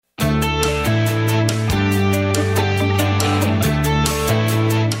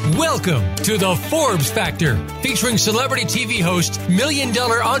Welcome to the Forbes Factor, featuring celebrity TV host,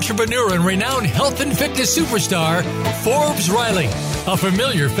 million-dollar entrepreneur, and renowned health and fitness superstar, Forbes Riley. A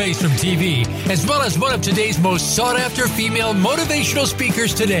familiar face from TV, as well as one of today's most sought-after female motivational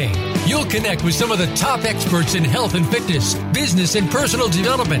speakers today. You'll connect with some of the top experts in health and fitness, business and personal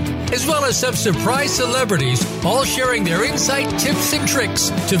development, as well as some surprise celebrities, all sharing their insight, tips, and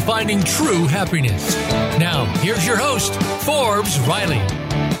tricks to finding true happiness. Now, here's your host, Forbes Riley.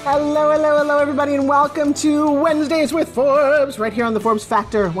 Hello, everybody, and welcome to Wednesdays with Forbes, right here on the Forbes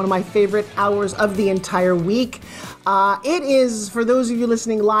Factor, one of my favorite hours of the entire week. It is, for those of you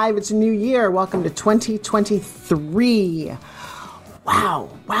listening live, it's a new year. Welcome to 2023. Wow.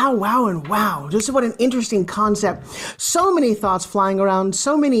 Just what an interesting concept. So many thoughts flying around,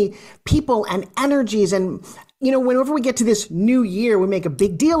 so many people and energies. And, you know, whenever we get to this new year, we make a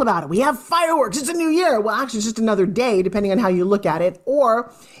big deal about it. We have fireworks. It's a new year. Well, actually, it's just another day, depending on how you look at it.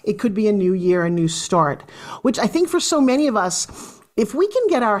 Or it could be a new year, a new start, which I think for so many of us, if we can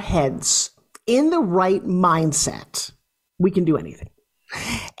get our heads in the right mindset, we can do anything.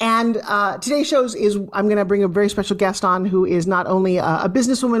 And today's show is I'm going to bring a very special guest on who is not only a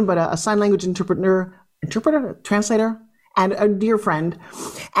businesswoman, but a sign language translator, and a dear friend.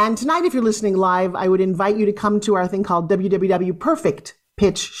 And tonight, if you're listening live, I would invite you to come to our thing called WWW Perfect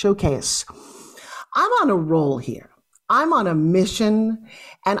Pitch Showcase. I'm on a roll here. I'm on a mission,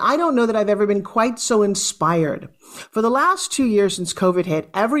 and I don't know that I've ever been quite so inspired. For the last 2 years since COVID hit,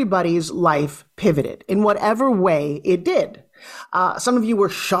 everybody's life pivoted in whatever way it did. Some of you were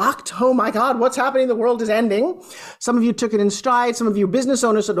shocked. Oh my God, what's happening? The world is ending. Some of you took it in stride. Some of you business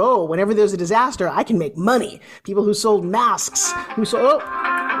owners said, oh, whenever there's a disaster, I can make money. People who sold masks,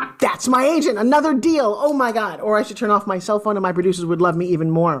 that's my agent, another deal. Oh my God. Or I should turn off my cell phone and my producers would love me even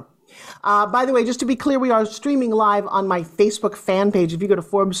more. By the way, just to be clear, we are streaming live on my Facebook fan page. If you go to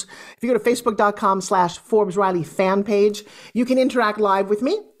facebook.com/Forbes Riley fan page, you can interact live with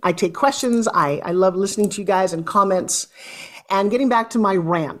me. I take questions. I love listening to you guys and comments. And getting back to my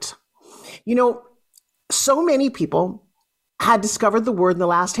rant, you know, so many people had discovered the word in the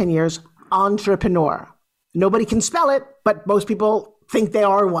last 10 years, entrepreneur. Nobody can spell it, but most people think they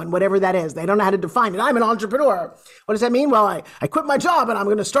are one, whatever that is. They don't know how to define it. I'm an entrepreneur. What does that mean? Well, I quit my job and I'm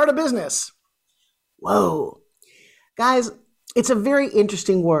going to start a business. Whoa. Guys, it's a very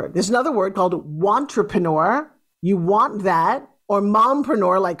interesting word. There's another word called wantrepreneur. You want that. Or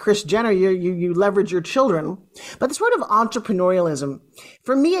mompreneur, like Kris Jenner, you leverage your children. But this word of entrepreneurialism,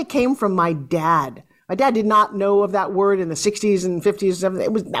 for me, it came from my dad. My dad did not know of that word in the 60s and 50s.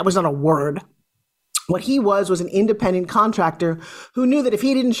 That was not a word. What he was an independent contractor who knew that if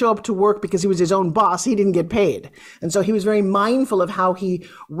he didn't show up to work because he was his own boss, he didn't get paid. And so he was very mindful of how he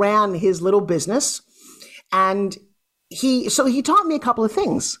ran his little business. And he taught me a couple of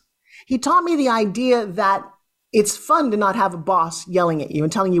things. He taught me the idea that it's fun to not have a boss yelling at you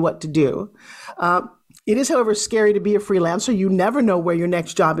and telling you what to do. It is, however, scary to be a freelancer. You never know where your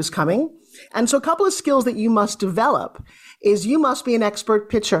next job is coming. And so a couple of skills that you must develop is you must be an expert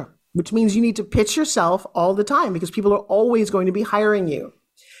pitcher, which means you need to pitch yourself all the time because people are always going to be hiring you.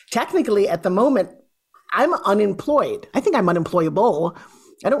 Technically, at the moment, I'm unemployed. I think I'm unemployable.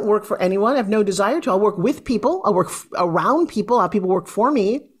 I don't work for anyone. I have no desire to. I'll work with people. I'll work around people. I'll have people work for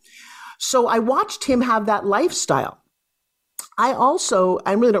me. So I watched him have that lifestyle. I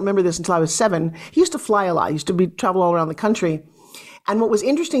really don't remember this until I was 7. He used to fly a lot. He used to travel all around the country. And what was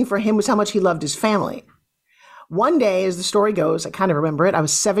interesting for him was how much he loved his family. One day, as the story goes, I kind of remember it. I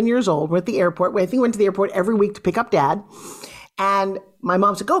was 7 years old. We're at the airport. I think we went to the airport every week to pick up Dad. And my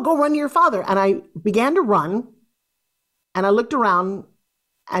mom said, go run to your father. And I began to run. And I looked around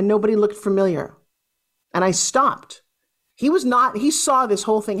and nobody looked familiar. And I stopped. He saw this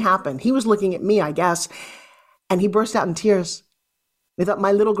whole thing happen. He was looking at me, I guess, and he burst out in tears. He thought,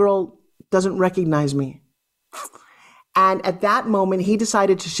 my little girl doesn't recognize me. And at that moment, he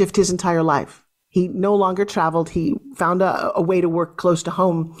decided to shift his entire life. He no longer traveled. He found a way to work close to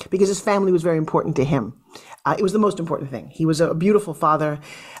home because his family was very important to him. It was the most important thing. He was a beautiful father.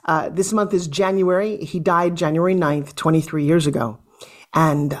 This month is January. He died January 9th, 23 years ago.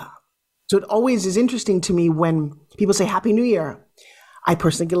 And so it always is interesting to me when people say Happy New Year. I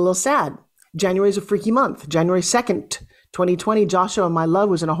personally get a little sad. January is a freaky month. January 2nd, 2020, Joshua, my love,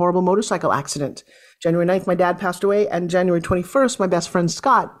 was in a horrible motorcycle accident. January 9th, my dad passed away. And January 21st, my best friend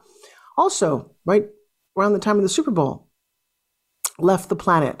Scott, also right around the time of the Super Bowl, left the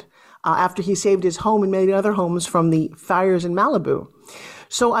planet after he saved his home and many other homes from the fires in Malibu.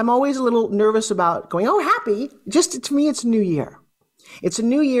 So I'm always a little nervous about going, oh, happy. Just to me, it's a new year. It's a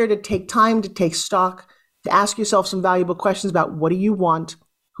new year to take time to take stock, to ask yourself some valuable questions about what do you want,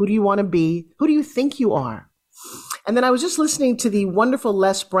 Who do you want to be? Who do you think you are? And then I was just listening to the wonderful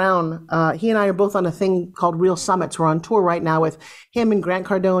Les Brown. He and I are both on a thing called Real Summits. We're on tour right now with him and Grant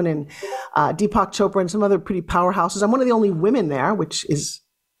Cardone and Deepak Chopra and some other pretty powerhouses. I'm one of the only women there, which is,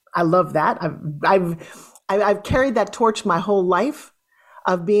 I love that. I've carried that torch my whole life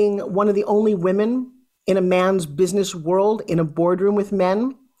of being one of the only women in a man's business world in a boardroom with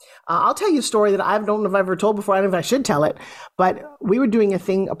men. I'll tell you a story that I don't know if I've ever told before. I don't know if I should tell it, but we were doing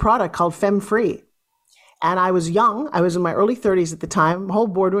a product called Femme Free. And I was young. I was in my early 30s at the time, whole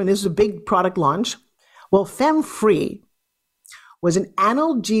boardroom. This was a big product launch. Well, Femme Free was an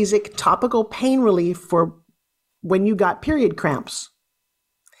analgesic topical pain relief for when you got period cramps.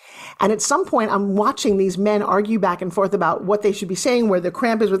 And at some point, I'm watching these men argue back and forth about what they should be saying, where the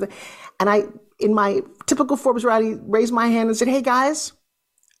cramp is. And I, in my typical Forbes rally, raised my hand and said, hey, guys,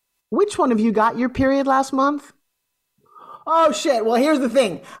 which one of you got your period last month? Oh, shit. Well, here's the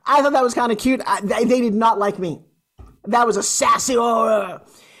thing. I thought that was kind of cute. They did not like me. That was a sassy. And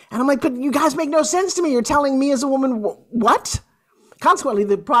I'm like, but you guys make no sense to me. You're telling me as a woman, what? Consequently,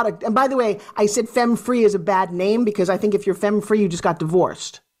 the product. And by the way, I said Femme Free is a bad name because I think if you're Femme Free, you just got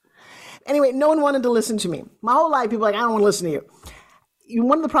divorced. Anyway, no one wanted to listen to me. My whole life, people are like, I don't want to listen to you.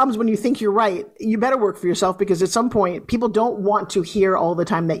 One of the problems when you think you're right, you better work for yourself because at some point, people don't want to hear all the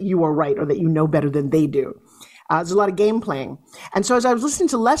time that you are right or that you know better than they do. There's a lot of game playing. And so as I was listening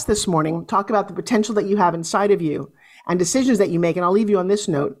to Les this morning talk about the potential that you have inside of you and decisions that you make, and I'll leave you on this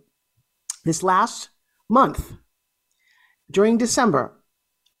note, this last month, during December,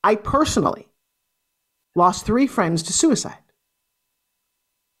 I personally lost 3 friends to suicide.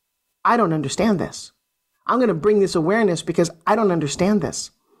 I don't understand this. I'm going to bring this awareness because I don't understand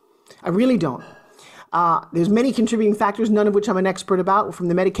this. I really don't. There's many contributing factors, none of which I'm an expert about, from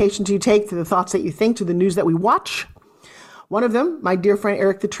the medications you take to the thoughts that you think to the news that we watch. One of them, my dear friend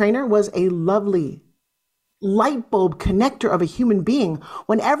Eric the trainer, was a lovely light bulb connector of a human being.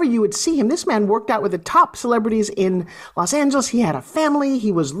 Whenever you would see him, this man worked out with the top celebrities in Los Angeles. He had a family.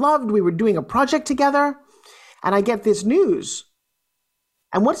 He was loved. We were doing a project together. And I get this news.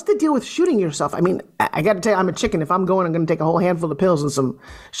 And what's the deal with shooting yourself? I mean, I got to tell you, I'm a chicken. If I'm going, I'm going to take a whole handful of pills and some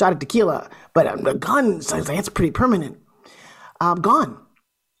shot of tequila. But a gun, that's pretty permanent. Gone.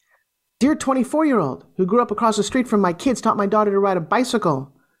 Dear 24-year-old who grew up across the street from my kids, taught my daughter to ride a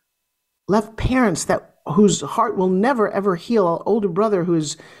bicycle, left parents whose heart will never, ever heal. An older brother who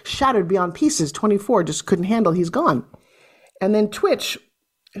is shattered beyond pieces, 24, just couldn't handle. He's gone. And then Twitch,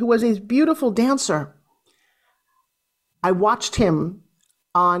 who was a beautiful dancer. I watched him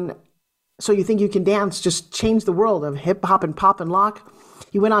on So You Think You Can Dance, just changed the world of hip hop and pop and lock.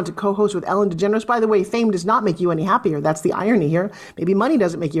 He went on to co-host with Ellen DeGeneres. By the way, fame does not make you any happier. That's the irony here. Maybe money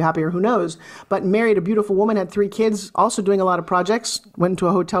doesn't make you happier. Who knows? But married a beautiful woman, had 3 kids, also doing a lot of projects, went into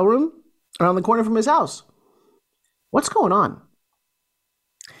a hotel room around the corner from his house. What's going on?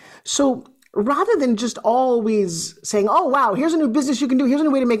 So rather than just always saying, oh, wow, here's a new business you can do. Here's a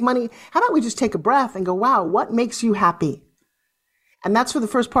new way to make money. How about we just take a breath and go, wow, what makes you happy? And that's for the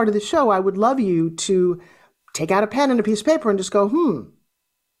first part of the show. I would love you to take out a pen and a piece of paper and just go,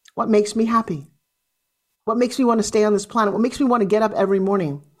 what makes me happy? What makes me want to stay on this planet? What makes me want to get up every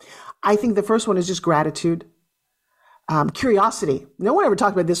morning? I think the first one is just gratitude. Curiosity. No one ever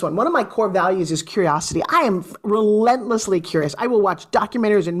talked about this one. One of my core values is curiosity. I am relentlessly curious. I will watch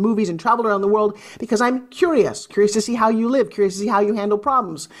documentaries and movies and travel around the world because I'm curious. Curious to see how you live. Curious to see how you handle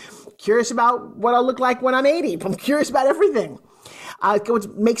problems. Curious about what I'll look like when I'm 80. I'm curious about everything.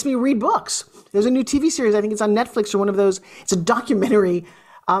 What makes me read books. There's a new TV series, I think it's on Netflix or one of those. It's a documentary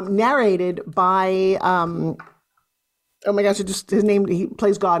narrated by, oh my gosh, his name, he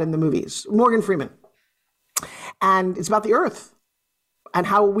plays God in the movies, Morgan Freeman. And it's about the earth and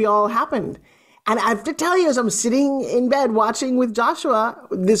how we all happened. And I have to tell you, as I'm sitting in bed watching with Joshua,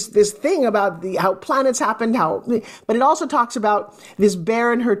 this thing about how planets happened, but it also talks about this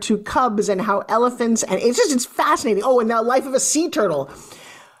bear and her 2 cubs and how elephants, and it's fascinating. Oh, and the life of a sea turtle.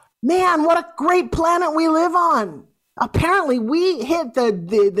 Man, what a great planet we live on. Apparently we hit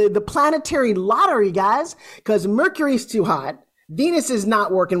the planetary lottery, guys, because Mercury's too hot. Venus is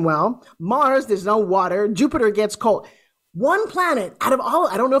not working well. Mars, there's no water. Jupiter gets cold. One planet out of all,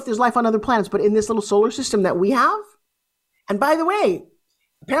 I don't know if there's life on other planets, but in this little solar system that we have. And by the way,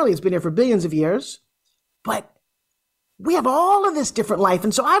 apparently it's been here for billions of years, but we have all of this different life.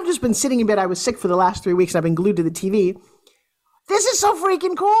 And so I've just been sitting in bed. I was sick for the last 3 weeks. And I've been glued to the TV. This is so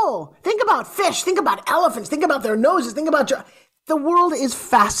freaking cool. Think about fish. Think about elephants. Think about their noses. Think about the world is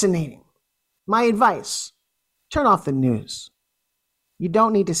fascinating. My advice, turn off the news. You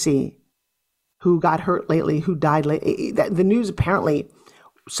don't need to see who got hurt lately, who died lately. The news apparently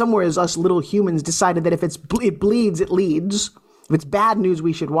somewhere as us little humans decided that if it bleeds, it leads. If it's bad news,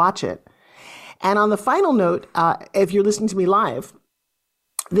 we should watch it. And on the final note, if you're listening to me live,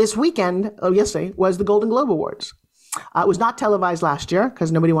 this weekend, yesterday, was the Golden Globe Awards. It was not televised last year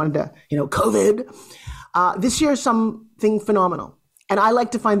because nobody wanted to, COVID. This year is something phenomenal. And I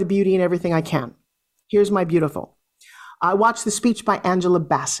like to find the beauty in everything I can. Here's my beautiful. I watched the speech by Angela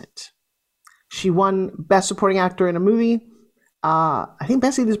Bassett. She won Best Supporting Actor in a movie. I think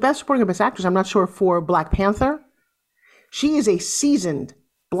Best Supporting or Best Actress, I'm not sure, for Black Panther. She is a seasoned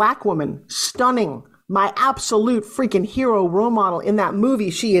Black woman, stunning, my absolute freaking hero role model in that movie.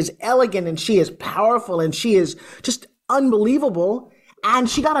 She is elegant and she is powerful and she is just unbelievable. And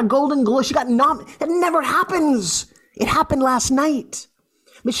she got a Golden Globe. She got nominated. That never happens. It happened last night.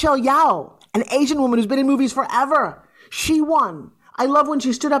 Michelle Yeoh, an Asian woman who's been in movies forever. She won. I love when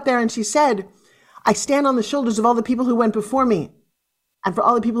she stood up there and she said, I stand on the shoulders of all the people who went before me. And for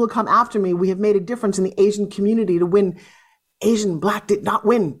all the people who come after me, we have made a difference in the Asian community to win. Asian Black did not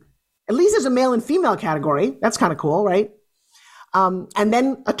win. At least there's a male and female category. That's kind of cool, right? And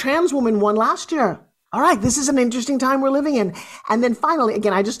then a trans woman won last year. All right, this is an interesting time we're living in. And then finally,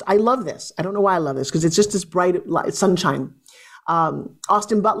 again, I love this. I don't know why I love this, because it's just this bright light, sunshine.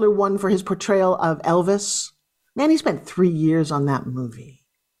 Austin Butler won for his portrayal of Elvis. Man, he spent 3 years on that movie.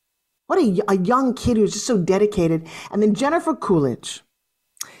 What a young kid who's just so dedicated. And then Jennifer Coolidge.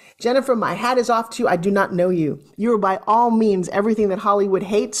 Jennifer, my hat is off to you. I do not know you. You are by all means everything that Hollywood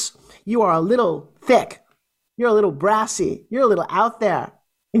hates. You are a little thick. You're a little brassy. You're a little out there.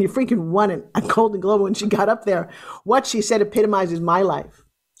 And you freaking won a Golden Globe when she got up there. What she said epitomizes my life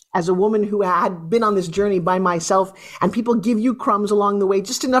as a woman who had been on this journey by myself, and people give you crumbs along the way,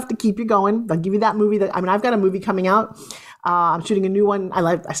 just enough to keep you going. They'll give you that movie I've got a movie coming out. I'm shooting a new one.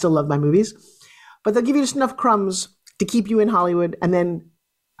 I still love my movies, but they'll give you just enough crumbs to keep you in Hollywood. And then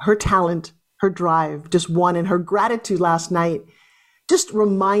her talent, her drive just won, and her gratitude last night just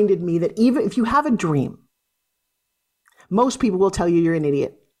reminded me that even if you have a dream, most people will tell you you're an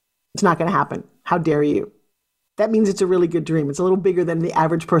idiot. It's not going to happen. How dare you? That means it's a really good dream. It's a little bigger than the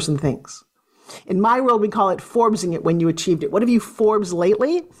average person thinks. In my world, we call it Forbesing it when you achieved it. What have you Forbes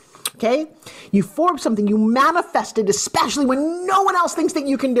lately? Okay? You Forbes something, you manifested, especially when no one else thinks that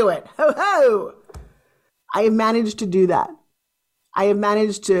you can do it. Ho ho! I have managed to do that. I have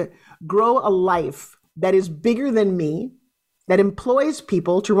managed to grow a life that is bigger than me, that employs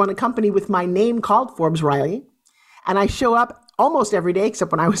people to run a company with my name called Forbes Riley. And I show up almost every day,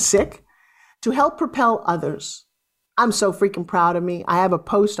 except when I was sick, to help propel others. I'm so freaking proud of me. I have a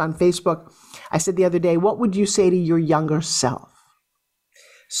post on Facebook. I said the other day, what would you say to your younger self?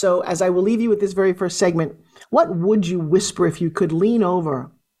 So as I will leave you with this very first segment, what would you whisper if you could lean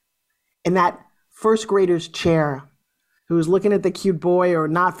over in that first grader's chair who is looking at the cute boy or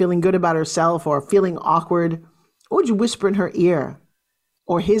not feeling good about herself or feeling awkward? What would you whisper in her ear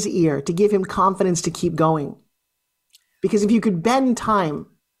or his ear to give him confidence to keep going? Because if you could bend time,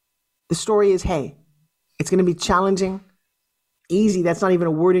 the story is, hey, it's going to be challenging, easy. That's not even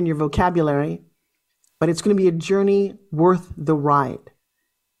a word in your vocabulary, but it's going to be a journey worth the ride.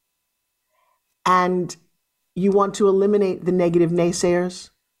 And you want to eliminate the negative naysayers.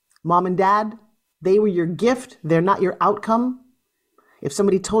 Mom and dad, they were your gift. They're not your outcome. If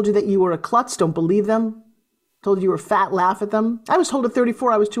somebody told you that you were a klutz, don't believe them. Told you were fat, laugh at them. I was told at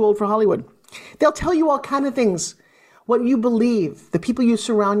 34 I was too old for Hollywood. They'll tell you all kinds of things. What you believe, the people you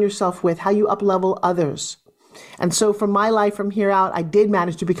surround yourself with, how you up-level others. And so for my life from here out, I did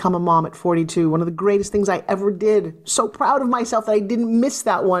manage to become a mom at 42. One of the greatest things I ever did. So proud of myself that I didn't miss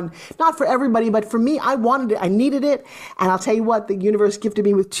that one. Not for everybody, but for me, I wanted it. I needed it. And I'll tell you what, the universe gifted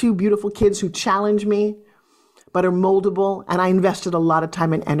me with two beautiful kids who challenge me, but are moldable. And I invested a lot of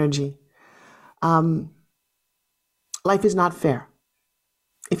time and energy. Life is not fair.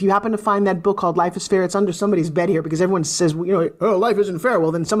 If you happen to find that book called Life is Fair, it's under somebody's bed here because everyone says, oh, life isn't fair.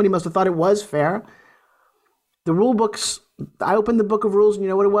 Well, then somebody must have thought it was fair. The rule books, I opened the book of rules and you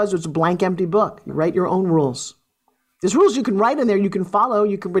know what it was? It was a blank, empty book. You write your own rules. There's rules you can write in there, you can follow,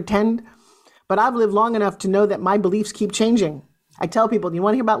 you can pretend. But I've lived long enough to know that my beliefs keep changing. I tell people, do you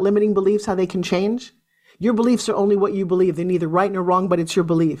want to hear about limiting beliefs, how they can change? Your beliefs are only what you believe. They're neither right nor wrong, but it's your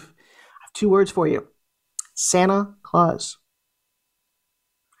belief. I have two words for you. Santa Claus.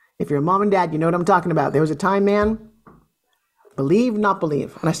 If you're a mom and dad, you know what I'm talking about. There was a time, man, believe, not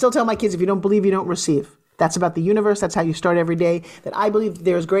believe. And I still tell my kids, if you don't believe, you don't receive. That's about the universe. That's how you start every day. That I believe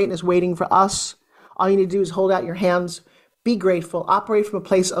there's greatness waiting for us. All you need to do is hold out your hands, be grateful, operate from a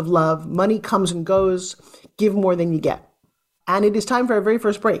place of love. Money comes and goes. Give more than you get. And it is time for our very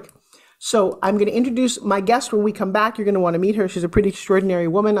first break. So I'm going to introduce my guest when we come back. You're going to want to meet her. She's a pretty extraordinary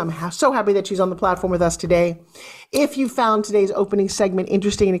woman. I'm so happy that she's on the platform with us today. If you found today's opening segment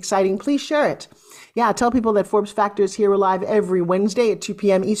interesting and exciting, please share it. Yeah, tell people that Forbes Factor is here. We're live every Wednesday at 2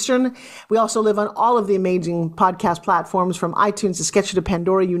 p.m. Eastern. We also live on all of the amazing podcast platforms from iTunes to Sketcher to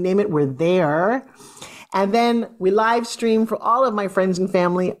Pandora, you name it, we're there. And then we live stream for all of my friends and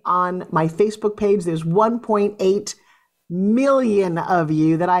family on my Facebook page. There's 1.8 million of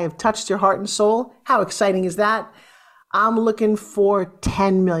you that I have touched your heart and soul. How exciting is that? I'm looking for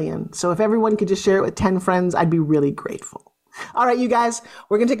 10 million. So if everyone could just share it with 10 friends, I'd be really grateful. All right, you guys,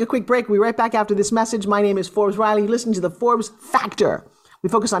 we're going to take a quick break. We'll be right back after this message. My name is Forbes Riley. Listen to the Forbes Factor. We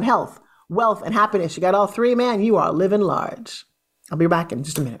focus on health, wealth, and happiness. You got all three, man. You are living large. I'll be back in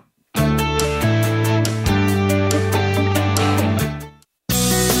just a minute.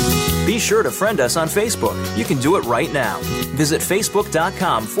 Be sure to friend us on Facebook. You can do it right now. Visit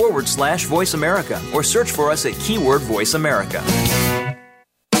facebook.com/Voice America or search for us at keyword Voice America.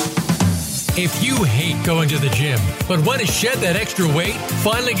 If you hate going to the gym, but want to shed that extra weight,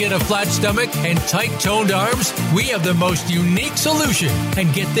 finally get a flat stomach and tight toned arms, we have the most unique solution.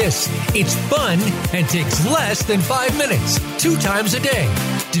 And get this, it's fun and takes less than 5 minutes, 2 times a day.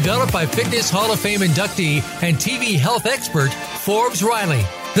 Developed by Fitness Hall of Fame inductee and TV health expert, Forbes Riley.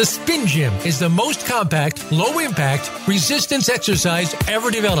 The Spin Gym is the most compact, low-impact, resistance exercise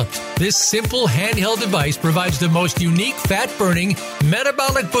ever developed. This simple handheld device provides the most unique fat-burning,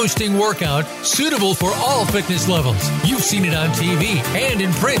 metabolic-boosting workout suitable for all fitness levels. You've seen it on TV and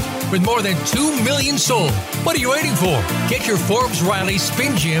in print with more than 2 million sold. What are you waiting for? Get your Forbes Riley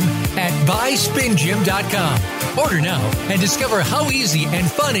Spin Gym at buyspingym.com. Order now and discover how easy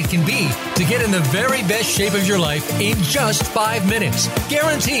and fun it can be to get in the very best shape of your life in just 5 minutes.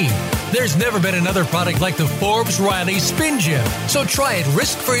 Guaranteed. There's never been another product like the Forbes Riley Spin Gym. So try it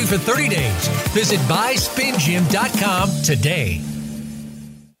risk-free for 30 days. Visit buyspingym.com today.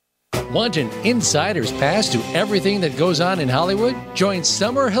 Want an insider's pass to everything that goes on in Hollywood? Join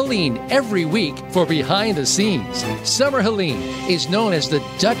Summer Helene every week for Behind the Scenes. Summer Helene is known as the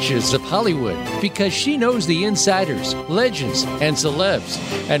Duchess of Hollywood because she knows the insiders, legends, and celebs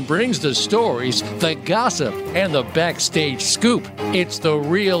and brings the stories, the gossip, and the backstage scoop. It's the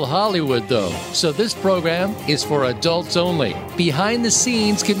real Hollywood, though. So this program is for adults only. Behind the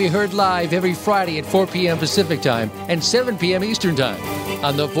Scenes can be heard live every Friday at 4 p.m. Pacific Time and 7 p.m. Eastern Time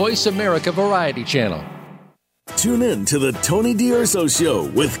on the Voice America Variety Channel. Tune in to the Tony D'Urso Show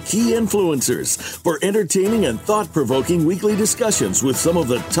with key influencers for entertaining and thought-provoking weekly discussions with some of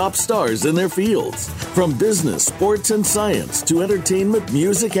the top stars in their fields. From business, sports, and science to entertainment,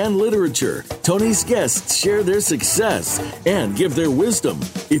 music, and literature, Tony's guests share their success and give their wisdom.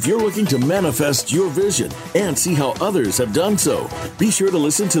 If you're looking to manifest your vision and see how others have done so, be sure to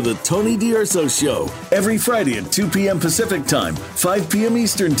listen to the Tony D'Urso Show every Friday at 2 p.m. Pacific Time, 5 p.m.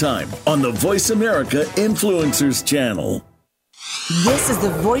 Eastern Time on the Voice America Influencers Channel. This is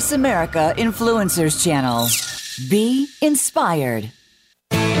the Voice America Influencers Channel. Be inspired.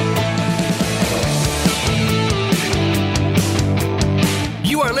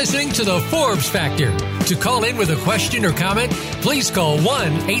 You are listening to the Forbes Factor. To call in with a question or comment, please call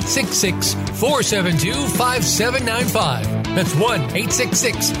 1-866-472-5795. That's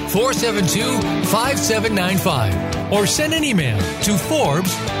 1-866-472-5795. Or send an email to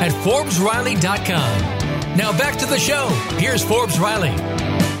Forbes@ForbesRiley.com. Now back to the show. Here's Forbes Riley.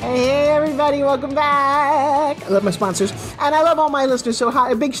 Hey, everybody. Welcome back. I love my sponsors. And I love all my listeners. So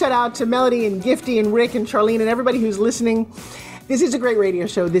a big shout out to Melody and Gifty and Rick and Charlene and everybody who's listening. This is a great radio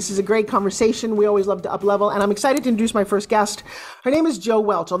show. This is a great conversation. We always love to up-level. And I'm excited to introduce my first guest. Her name is Jo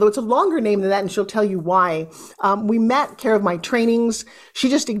Welch, although it's a longer name than that, and she'll tell you why. We met care of my trainings. She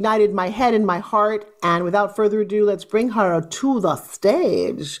just ignited my head and my heart. And without further ado, let's bring her to the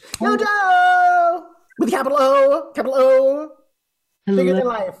stage. Yo, Jo! With a capital O, capital O. Bigger than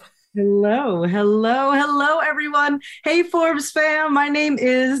life. Hello, everyone. Hey, Forbes fam. My name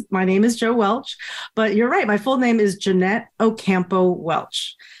is Jo Welch, but you're right. My full name is Jeanette Ocampo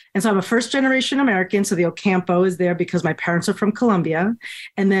Welch. And so I'm a first-generation American. So the Ocampo is there because my parents are from Colombia.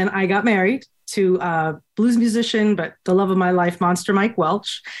 And then I got married to a blues musician, but the love of my life, Monster Mike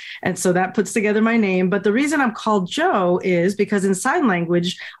Welch. And so that puts together my name. But the reason I'm called Jo is because in sign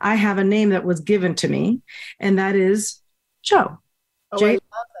language, I have a name that was given to me, and that is Jo. Oh, J- I love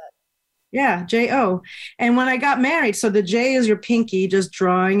that. Yeah, J-O. And when I got married, so the J is your pinky, just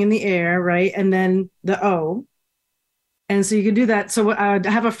drawing in the air, right? And then the O. And so you can do that. So I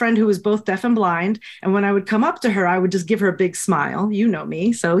have a friend who was both deaf and blind. And when I would come up to her, I would just give her a big smile. You know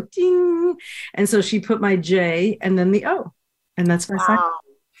me. So ding. And so she put my J and then the O. And that's my sign.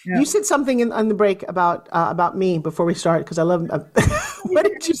 Yeah. You said something on the break about me before we start, because I love. What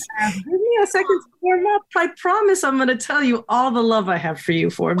did you say? Give me a second to warm up. I promise I'm going to tell you all the love I have for you,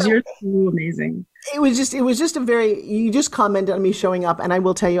 Forbes. You're so amazing. It was just you just commented on me showing up, and I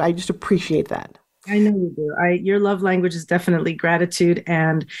will tell you, I just appreciate that. I know you do. Your love language is definitely gratitude.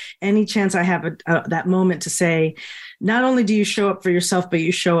 And any chance I have that moment to say, not only do you show up for yourself, but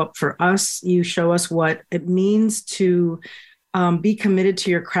you show up for us. You show us what it means to be committed to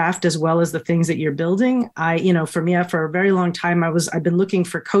your craft as well as the things that you're building. For me, for a very long time, I've been looking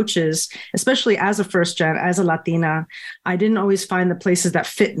for coaches, especially as a first gen, as a Latina. I didn't always find the places that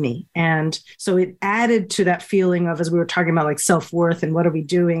fit me. And so it added to that feeling of, as we were talking about, like self-worth and what are we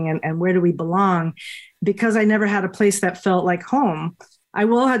doing and where do we belong? Because I never had a place that felt like home. I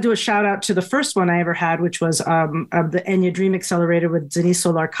will do a shout out to the first one I ever had, which was the Enya Dream Accelerator with Denise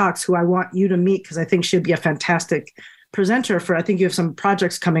Solar Cox, who I want you to meet because I think she'd be a fantastic presenter for, I think you have some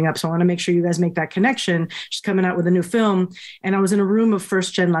projects coming up. So I want to make sure you guys make that connection. She's coming out with a new film. And I was in a room of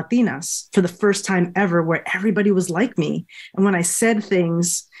first gen Latinas for the first time ever, where everybody was like me. And when I said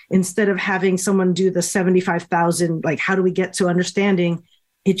things, instead of having someone do the 75,000, like, how do we get to understanding?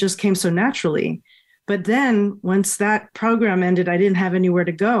 It just came so naturally. But then once that program ended, I didn't have anywhere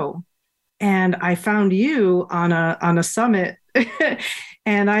to go. And I found you on a summit.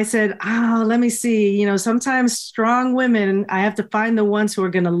 And I said, let me see, sometimes strong women, I have to find the ones who are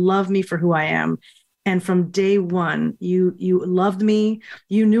going to love me for who I am. And from day one, you loved me.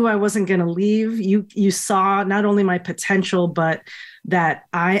 You knew I wasn't going to leave. You saw not only my potential, but that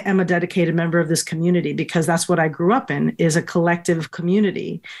I am a dedicated member of this community, because that's what I grew up in, is a collective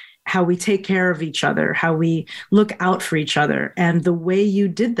community. How we take care of each other, how we look out for each other. And the way you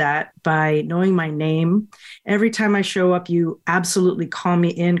did that by knowing my name, every time I show up, you absolutely call me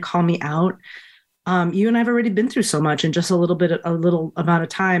in, call me out. You and I have already been through so much in just a little amount of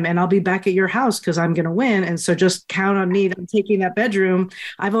time, and I'll be back at your house because I'm going to win. And so just count on me. I'm taking that bedroom.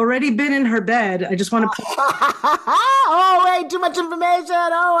 I've already been in her bed. I just want to. Oh, wait, too much information.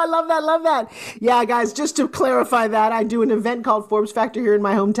 Oh, I love that. Yeah, guys, just to clarify that, I do an event called Forbes Factor here in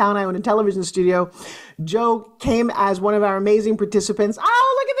my hometown. I own a television studio. Joe came as one of our amazing participants.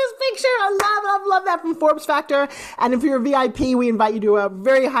 Oh, look at this picture. I love that from Forbes Factor. And if you're a VIP, we invite you to a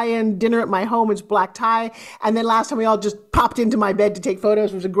very high-end dinner at my home. It's black tie. And then last time we all just popped into my bed to take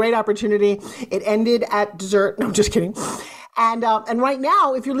photos. It was a great opportunity. It ended at dessert. No, I'm just kidding. And right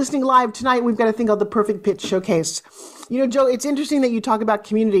now, if you're listening live tonight, we've got a thing called the Perfect Pitch Showcase. Joe, it's interesting that you talk about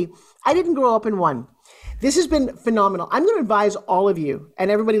community. I didn't grow up in one. This has been phenomenal. I'm going to advise all of you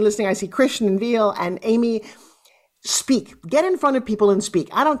and everybody listening. I see Christian and Veal and Amy. Speak. Get in front of people and speak.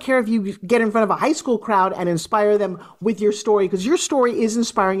 I don't care if you get in front of a high school crowd and inspire them with your story, because your story is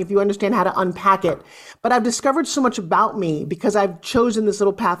inspiring if you understand how to unpack it. But I've discovered so much about me because I've chosen this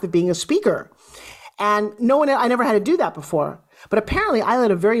little path of being a speaker. And I never had to do that before. But apparently I led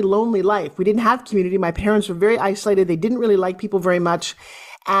a very lonely life. We didn't have community. My parents were very isolated. They didn't really like people very much.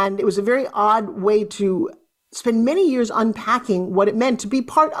 And it was a very odd way to spend many years unpacking what it meant to be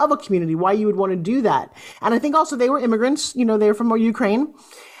part of a community, why you would want to do that. And I think also they were immigrants, they're from Ukraine,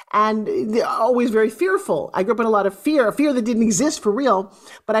 and they're always very fearful. I grew up in a lot of fear, a fear that didn't exist for real.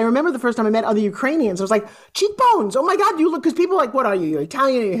 But I remember the first time I met other Ukrainians, I was like, cheekbones. Oh my God, you look, because people are like, what are you? You're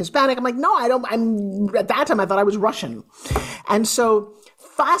Italian, you're Hispanic. I'm like, no, at that time I thought I was Russian. And so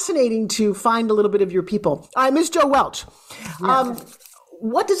fascinating to find a little bit of your people. All right, Ms. Jo Welch. Yeah.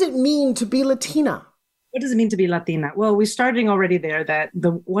 What does it mean to be Latina? What does it mean to be Latina? Well, we're starting already there, that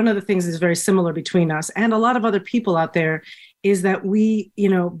one of the things that's very similar between us and a lot of other people out there is that we,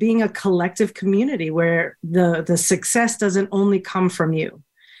 being a collective community where the success doesn't only come from you.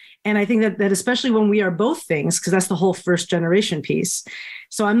 And I think that especially when we are both things, because that's the whole first generation piece.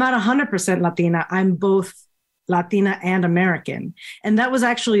 So I'm not 100% Latina. I'm both Latina and American. And that was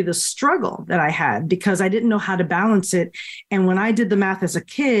actually the struggle that I had because I didn't know how to balance it. And when I did the math as a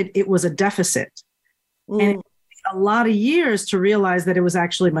kid, it was a deficit. And it took a lot of years to realize that it was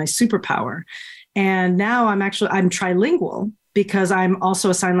actually my superpower. And now I'm trilingual because I'm also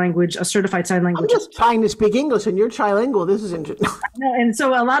a certified sign language. I'm just trying to speak English and you're trilingual. This is interesting. And so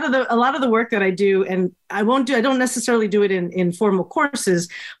a lot of the work that I do, and I don't necessarily do it in formal courses,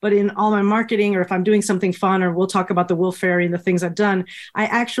 but in all my marketing, or if I'm doing something fun, or we'll talk about the Will Ferry and the things I've done, I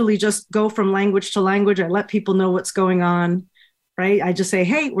actually just go from language to language. I let people know what's going on. Right? I just say,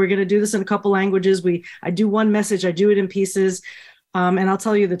 hey, we're going to do this in a couple languages. I do one message. I do it in pieces. And I'll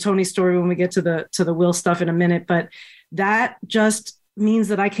tell you the Tony story when we get to the Will stuff in a minute. But that just means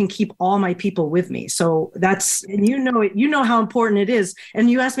that I can keep all my people with me. So and you know how important it is. And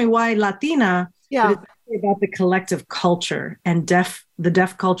you asked me why Latina. Yeah. about the collective culture, and the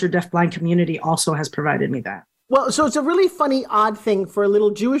deaf culture, deafblind community also has provided me that. Well, so it's a really funny, odd thing for a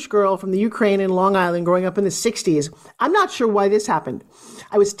little Jewish girl from the Ukraine in Long Island growing up in the 60s. I'm not sure why this happened.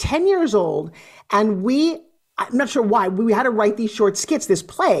 I was 10 years old, and I'm not sure why, we had to write these short skits, this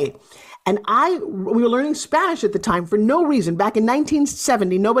play. And we were learning Spanish at the time for no reason. Back in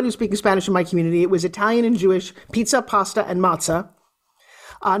 1970, nobody was speaking Spanish in my community. It was Italian and Jewish, pizza, pasta, and matzah.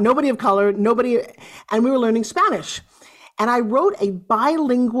 Nobody of color, and we were learning Spanish. And I wrote a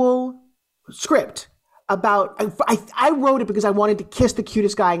bilingual script about, I wrote it because I wanted to kiss the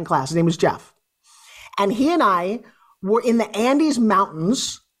cutest guy in class. His name was Jeff. And he and I were in the Andes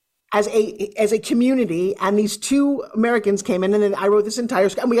Mountains as a community, and these two Americans came in, and then I wrote this entire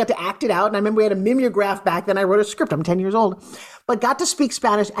script, and we got to act it out. And I remember we had a mimeograph back then. I wrote a script. I'm 10 years old, but got to speak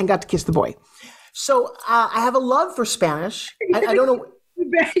Spanish and got to kiss the boy. So I have a love for Spanish. I don't know.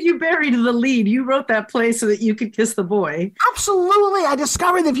 You buried the lead. You wrote that play so that you could kiss the boy. Absolutely. I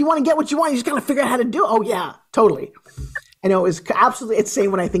discovered that if you want to get what you want, you just got to figure out how to do it. Oh, yeah, totally. I know, it was absolutely insane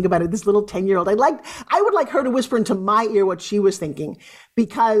when I think about it. This little 10-year-old, I would like her to whisper into my ear what she was thinking,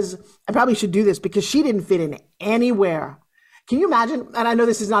 because I probably should do this, because she didn't fit in anywhere. Can you imagine? And I know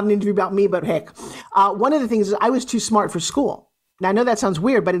this is not an interview about me, but heck, one of the things is I was too smart for school. Now, I know that sounds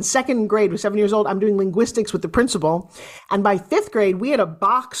weird, but in second grade, with 7 years old, I'm doing linguistics with the principal. And by fifth grade, we had a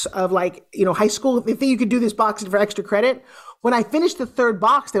box of high school. They think you could do this box for extra credit. When I finished the third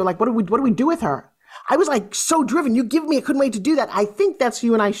box, they were like, what do we do with her? I was like so driven. You give me, I couldn't wait to do that. I think that's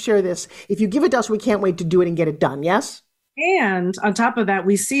you and I share this. If you give it to us, we can't wait to do it and get it done. Yes? And on top of that,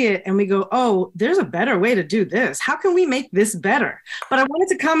 we see it and we go, oh, there's a better way to do this. How can we make this better? But I wanted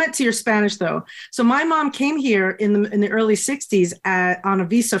to comment to your Spanish, though. So my mom came here in the early 60s on a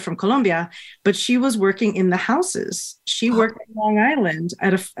visa from Colombia, but she was working in the houses. She worked in Long Island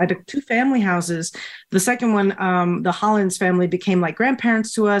at two family houses. The second one, the Hollins family, became like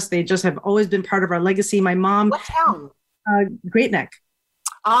grandparents to us. They just have always been part of our legacy. My mom. What town? Great Neck.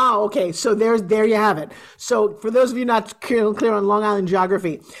 Okay. So there you have it. So for those of you not clear on Long Island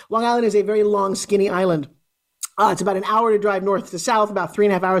geography, Long Island is a very long, skinny island. It's about an hour to drive north to south, about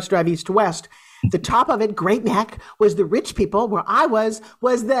 3.5 hours to drive east to west. The top of it, Great Neck, was the rich people. Where I was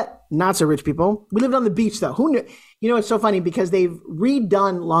the not so rich people. We lived on the beach, though. Who knew? You know, it's so funny because they've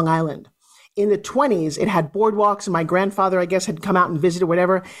redone Long Island. In the 20s, it had boardwalks, and my grandfather, I guess, had come out and visited,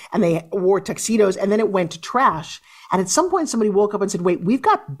 whatever, and they wore tuxedos, and then it went to trash. And at some point, somebody woke up and said, wait, we've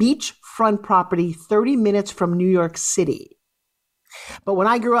got beachfront property 30 minutes from New York City. But when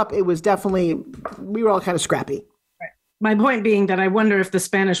I grew up, it was definitely, we were all kind of scrappy. Right. My point being that I wonder if the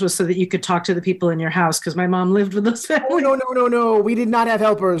Spanish was so that you could talk to the people in your house, because my mom lived with those families. Oh, no. We did not have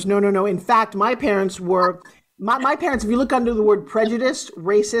helpers. No. In fact, my parents were, my parents, if you look under the word prejudiced,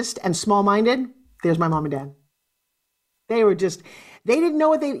 racist, and small-minded, there's my mom and dad. They were just, they didn't know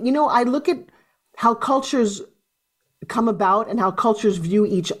what I look at how cultures come about and how cultures view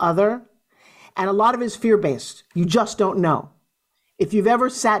each other. And a lot of it is fear-based. You just don't know. If you've ever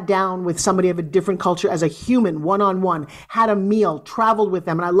sat down with somebody of a different culture as a human, one-on-one, had a meal, traveled with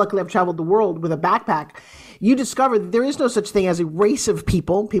them, and I luckily have traveled the world with a backpack, you discover that there is no such thing as a race of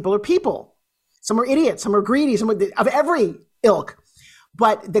people. People are people. Some are idiots, some are greedy, some are of every ilk.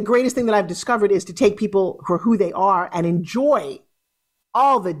 But the greatest thing that I've discovered is to take people for who they are and enjoy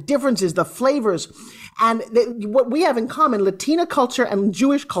all the differences, the flavors, and what we have in common, Latina culture and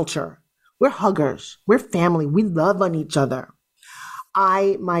Jewish culture. We're huggers. We're family. We love on each other.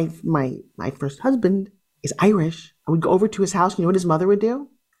 My first husband is Irish. I would go over to his house. You know what his mother would do?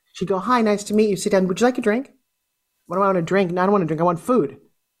 She'd go, hi, nice to meet you. Sit down. Would you like a drink? What do I want to drink? No, I don't want to drink. I want food.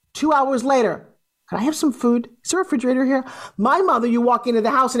 2 hours later, can I have some food? Is there a refrigerator here? My mother, you walk into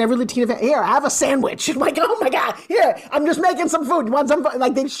the house and every Latina family, here, have a sandwich. I'm like, oh my God, here, I'm just making some food. You want some food?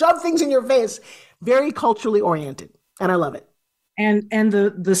 Like they shove things in your face. Very culturally oriented. And I love it. And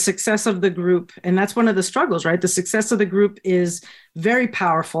the success of the group, and that's one of the struggles, right? The success of the group is very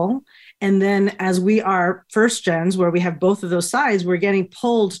powerful. And then as we are first gens, where we have both of those sides, we're getting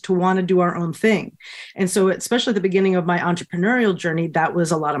pulled to want to do our own thing. And so especially at the beginning of my entrepreneurial journey, that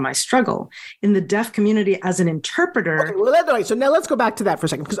was a lot of my struggle. In the deaf community as an interpreter. Okay, well, so now let's go back to that for a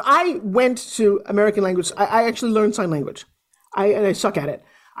second, because I went to American language. I actually learned sign language. And I suck at it.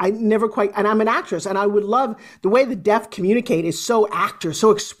 I never quite, and I'm an actress, and I would love the way the deaf communicate is so actor,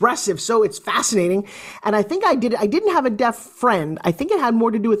 so expressive, so it's fascinating. And I think I didn't have a deaf friend. I think it had more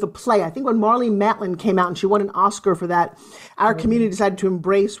to do with the play. I think when Marlene Matlin came out and she won an Oscar for that, our community decided to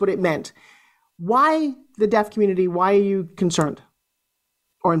embrace what it meant. Why the deaf community? Why are you concerned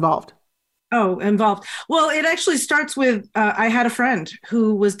or involved? Oh, involved. Well, it actually starts with I had a friend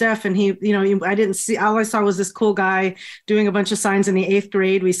who was deaf, and I didn't see. All I saw was this cool guy doing a bunch of signs in the 8th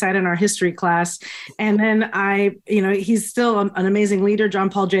grade. We sat in our history class, and then he's still an amazing leader, John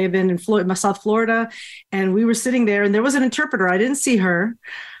Paul Javin in South Florida, and we were sitting there, and there was an interpreter. I didn't see her,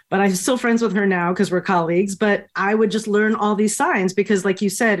 but I'm still friends with her now because we're colleagues. But I would just learn all these signs because, like you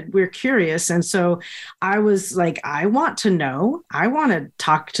said, we're curious. And so I was like, I want to know. I want to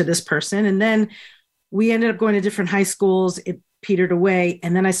talk to this person. And then we ended up going to different high schools. It petered away.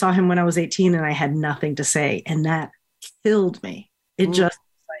 And then I saw him when I was 18 and I had nothing to say. And that killed me. It just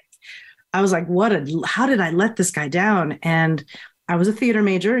I was like, how did I let this guy down? And I was a theater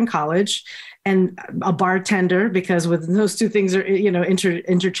major in college and a bartender, because with those two things are,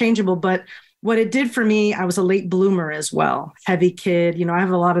 interchangeable. But what it did for me, I was a late bloomer as well. Heavy kid. I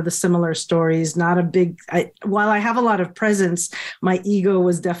have a lot of the similar stories, while I have a lot of presence, my ego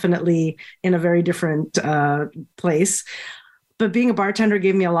was definitely in a very different place. But being a bartender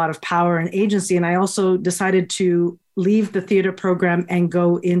gave me a lot of power and agency. And I also decided to leave the theater program and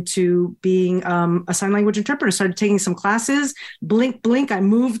go into being a sign language interpreter. Started taking some classes. Blink, blink. I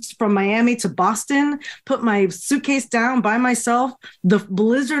moved from Miami to Boston, put my suitcase down by myself. The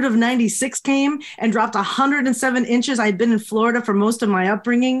blizzard of 96 came and dropped 107 inches. I'd been in Florida for most of my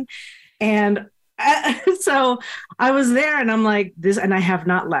upbringing. And so I was there and I'm like this, and I have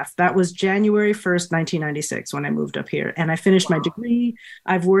not left. That was January 1st, 1996 when I moved up here and I finished my degree.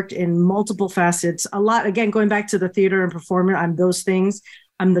 I've worked in multiple facets, a lot, again, going back to the theater and performer. I'm those things.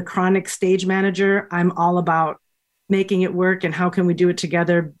 I'm the chronic stage manager. I'm all about making it work and how can we do it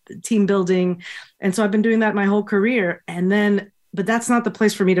together, team building. And so I've been doing that my whole career. But that's not the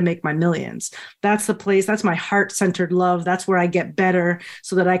place for me to make my millions. That's the place, that's my heart-centered love. That's where I get better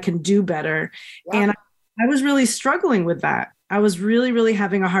so that I can do better. Yeah. And I was really struggling with that. I was really, really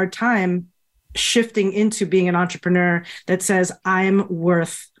having a hard time shifting into being an entrepreneur that says, I'm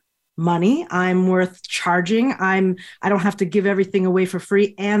worth money, I'm worth charging, I don't have to give everything away for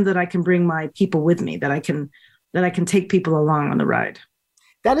free, and that I can bring my people with me, that I can take people along on the ride.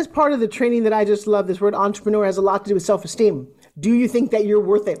 That is part of the training that I just love. This word entrepreneur has a lot to do with self-esteem. Do you think that you're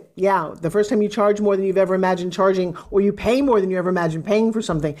worth it? Yeah. The first time you charge more than you've ever imagined charging, or you pay more than you ever imagined paying for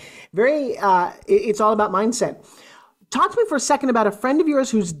something. It's all about mindset. Talk to me for a second about a friend of yours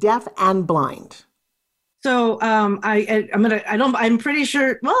who's deaf and blind. So I'm pretty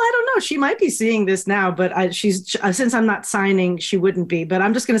sure, well, I don't know. She might be seeing this now, but since I'm not signing, she wouldn't be, but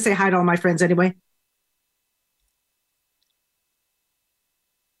I'm just going to say hi to all my friends anyway.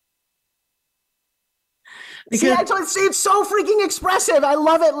 See, it's so freaking expressive. I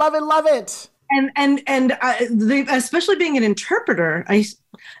love it, love it, love it. And especially being an interpreter, there's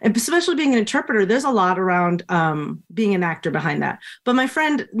a lot around being an actor behind that. But my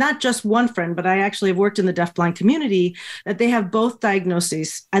friend, not just one friend, but I actually have worked in the deafblind community, that they have both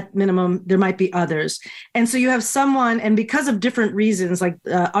diagnoses at minimum. There might be others. And so you have someone, and because of different reasons, like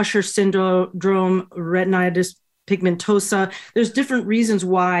Usher syndrome, retinitis pigmentosa, there's different reasons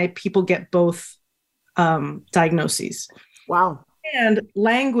why people get both diagnoses. Wow. And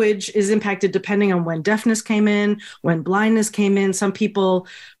language is impacted depending on when deafness came in, when blindness came in. Some people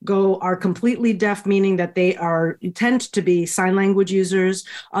are completely deaf, meaning that they tend to be sign language users.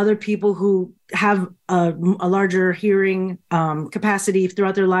 Other people who have a larger hearing capacity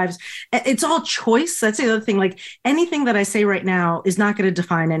throughout their lives. It's all choice. That's the other thing. Like anything that I say right now is not going to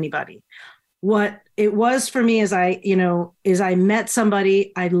define anybody. What it was for me is I met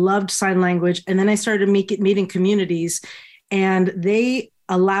somebody, I loved sign language, and then I started meeting communities, and they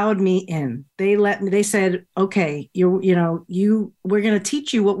allowed me in. They said, okay, we're going to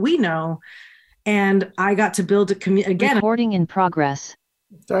teach you what we know. And I got to build a community again. Recording in progress.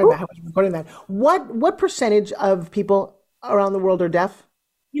 Sorry about how much I'm recording that. What percentage of people around the world are deaf?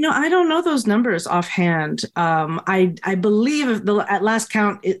 I don't know those numbers offhand. I believe at last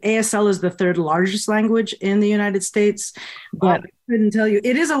count, ASL is the third largest language in the United States, but I couldn't tell you.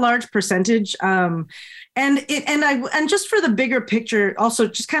 It is a large percentage. And just for the bigger picture, also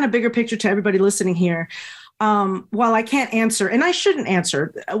just kind of bigger picture to everybody listening here. While I can't answer, and I shouldn't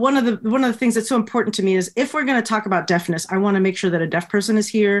answer, one of the things that's so important to me is if we're going to talk about deafness, I want to make sure that a deaf person is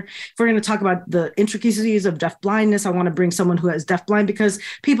here. If we're going to talk about the intricacies of deaf blindness, I want to bring someone who is deaf blind, because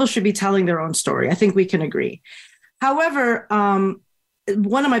people should be telling their own story. I think we can agree. However,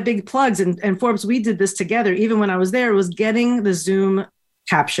 one of my big plugs, and Forbes, we did this together, even when I was there, was getting the Zoom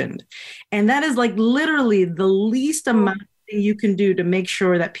captioned. And that is like literally the least amount you can do to make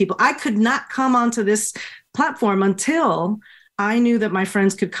sure that I could not come onto this platform until I knew that my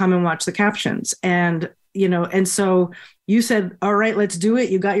friends could come and watch the captions. And And so you said, all right, let's do it.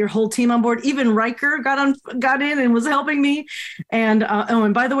 You got your whole team on board. Even Riker got in and was helping me. And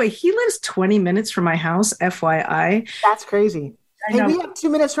and by the way, he lives 20 minutes from my house, FYI. That's crazy. Hey, we have 2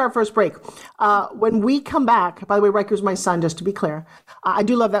 minutes to our first break. When we come back, by the way, Riker's my son, just to be clear. I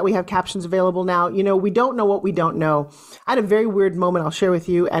do love that we have captions available now. We don't know what we don't know. I had a very weird moment I'll share with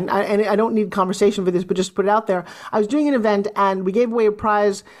you, and I don't need conversation for this, but just put it out there. I was doing an event, and we gave away a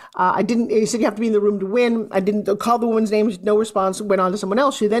prize. He said you have to be in the room to win. I didn't call the woman's name, no response, went on to someone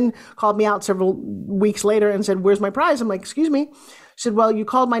else. She then called me out several weeks later and said, "Where's my prize?" I'm like, "Excuse me." She said, "Well, you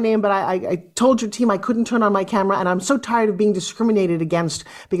called my name, but I told your team I couldn't turn on my camera, and I'm so tired of being discriminated against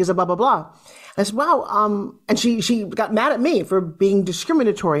because of blah, blah, blah." I said, "Wow." And she got mad at me for being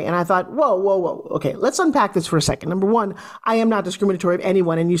discriminatory. And I thought, whoa. Okay, let's unpack this for a second. Number one, I am not discriminatory of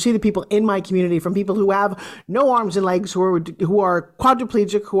anyone. And you see the people in my community, from people who have no arms and legs, who are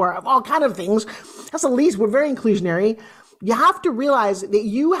quadriplegic, who are all kind of things. That's the least. We're very inclusionary. You have to realize that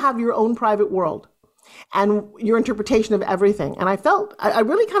you have your own private world and your interpretation of everything. And I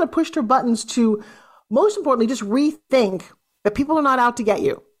really kind of pushed her buttons to, most importantly, just rethink that people are not out to get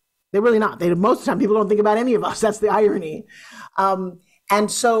you. They're really not. Most of the time, people don't think about any of us. That's the irony.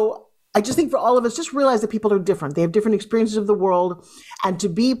 And so I just think for all of us, just realize that people are different. They have different experiences of the world, and to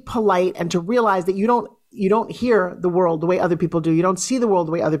be polite and to realize that you don't hear the world the way other people do. You don't see the world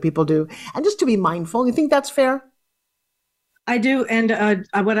the way other people do. And just to be mindful. You think that's fair? I do. And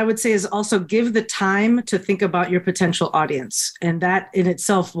what I would say is also give the time to think about your potential audience. And that in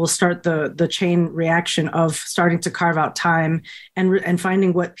itself will start the chain reaction of starting to carve out time and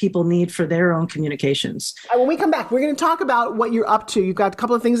finding what people need for their own communications. When we come back, we're going to talk about what you're up to. You've got a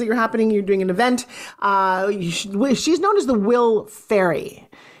couple of things that you're happening. You're doing an event. She's known as the Will Fairy.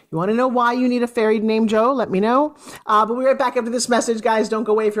 You want to know why you need a fairy named Joe? Let me know. But we'll be right back after this message. Guys, don't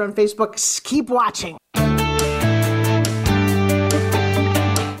go away. If you're on Facebook, keep watching.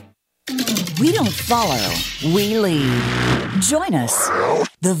 We don't follow, we lead. Join us,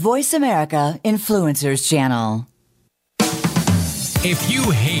 the Voice America Influencers Channel. If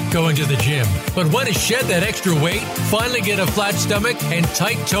you hate going to the gym, but want to shed that extra weight, finally get a flat stomach and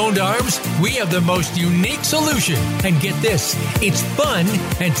tight toned arms, we have the most unique solution. And get this, it's fun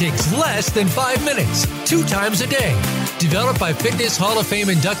and takes less than 5 minutes, 2 times a day. Developed by Fitness Hall of Fame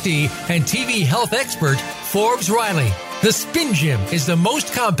inductee and TV health expert, Forbes Riley. The Spin Gym is the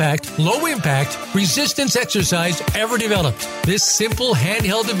most compact, low-impact, resistance exercise ever developed. This simple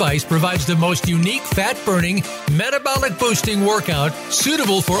handheld device provides the most unique fat-burning, metabolic-boosting workout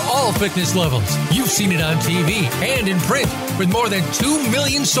suitable for all fitness levels. You've seen it on TV and in print with more than 2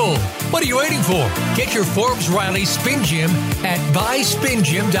 million sold. What are you waiting for? Get your Forbes Riley Spin Gym at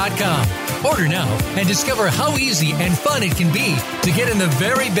buyspingym.com. Order now and discover how easy and fun it can be to get in the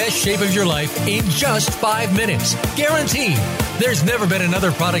very best shape of your life in just 5 minutes. Guaranteed. There's never been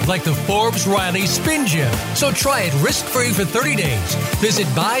another product like the Forbes Riley Spin Gym. So try it risk-free for 30 days. Visit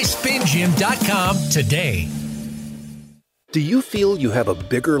buyspingym.com today. Do you feel you have a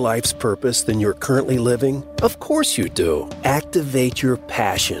bigger life's purpose than you're currently living? Of course you do. Activate your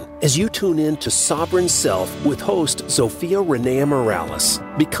passion as you tune in to Sovereign Self with host Zofia Renea Morales.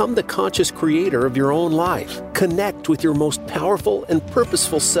 Become the conscious creator of your own life. Connect with your most powerful and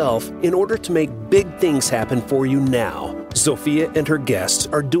purposeful self in order to make big things happen for you now. Zofia and her guests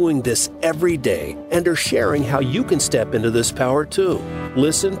are doing this every day and are sharing how you can step into this power too.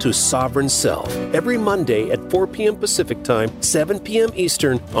 Listen to Sovereign Self every Monday at 4 p.m. Pacific Time, 7 p.m.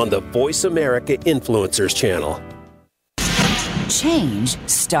 Eastern on the Voice America Influencers channel. Change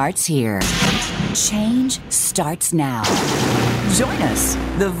starts here. Change starts now. Join us,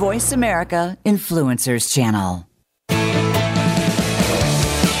 the Voice America Influencers channel.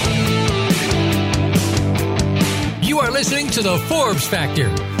 You are listening to the Forbes Factor.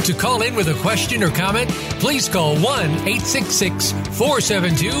 To call in with a question or comment, please call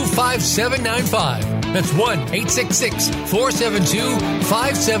 1-866-472-5795. That's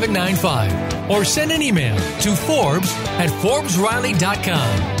 1-866-472-5795. Or send an email to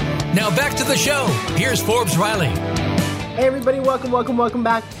Forbes@ForbesRiley.com. Now back to the show. Here's Forbes Riley. Hey everybody, welcome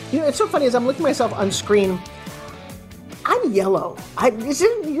back. It's so funny as I'm looking at myself on screen. I'm yellow.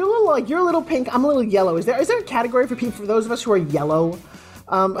 You're a little pink. I'm a little yellow. Is there a category for people, for those of us who are yellow?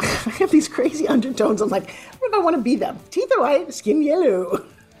 I have these crazy undertones. I'm like, I don't know if I want to be them. Teeth are white, skin yellow.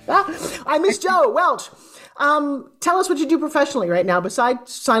 I miss Joe Welch. Tell us what you do professionally right now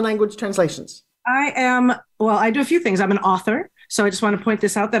besides sign language translations. I do a few things. I'm an author. So I just want to point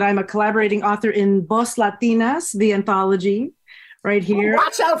this out that I'm a collaborating author in Voz Latinas, the anthology. right here.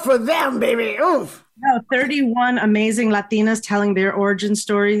 Watch out for them, baby. Oof. No, 31 amazing Latinas telling their origin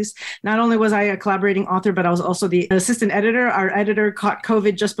stories. Not only was I a collaborating author, but I was also the assistant editor. Our editor caught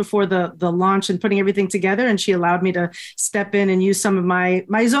COVID just before the launch and putting everything together. And she allowed me to step in and use some of my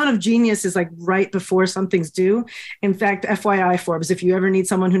zone of genius is like right before something's due. In fact, FYI, Forbes, if you ever need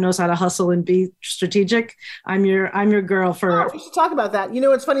someone who knows how to hustle and be strategic, I'm your girl for. Oh, we should talk about that. You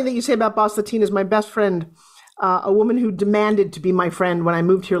know, it's funny that you say about Boss Latinas. My best friend, a woman who demanded to be my friend when I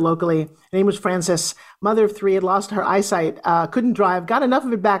moved here locally. Her name was Frances, mother of 3, had lost her eyesight, couldn't drive, got enough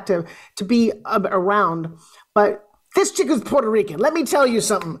of it back to be around. But this chick is Puerto Rican. Let me tell you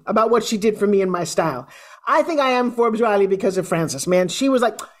something about what she did for me and my style. I think I am Forbes Riley because of Frances, man. She was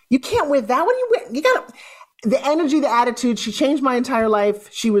like, you can't wear that. What do you wear? You gotta... The energy, the attitude, she changed my entire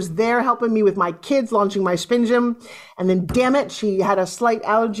life. She was there helping me with my kids, launching my spin gym. And then, damn it, she had a slight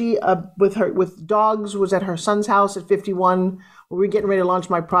allergy with dogs, was at her son's house at 51. We were getting ready to launch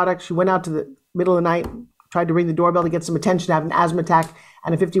my product. She went out to the middle of the night, tried to ring the doorbell to get some attention, had an asthma attack.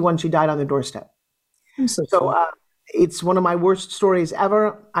 And at 51, she died on the doorstep. So it's one of my worst stories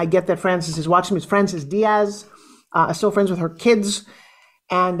ever. I get that Frances is watching me. It's Frances Diaz. Still friends with her kids.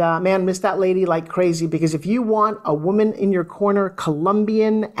 And man, miss that lady like crazy, because if you want a woman in your corner,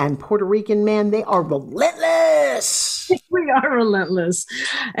 Colombian and Puerto Rican, man, they are relentless. We are relentless.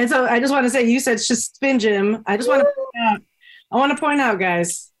 And so I just want to say, you said spin gym. I want to point out,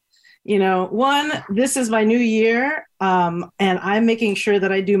 guys, you know, one, this is my new year. And I'm making sure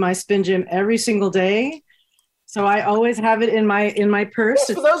that I do my spin gym every single day. So I always have it in my purse.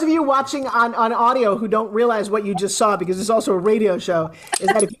 Yes, for those of you watching on audio who don't realize what you just saw, because it's also a radio show, is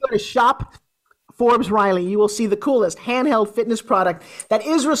that if you go to shop Forbes Riley, you will see the coolest handheld fitness product that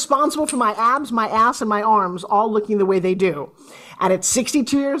is responsible for my abs, my ass, and my arms all looking the way they do. And at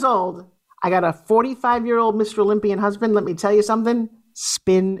 62 years old, I got a 45-year-old Mr. Olympian husband. Let me tell you something,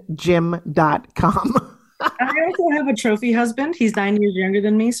 spingym.com. I also have a trophy husband. He's 9 years younger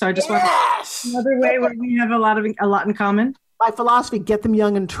than me. So I just want another way where we have a lot in common. My philosophy, get them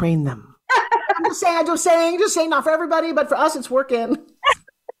young and train them. I'm just saying, not for everybody, but for us, it's working.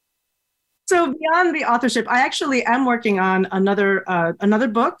 So beyond the authorship, I actually am working on another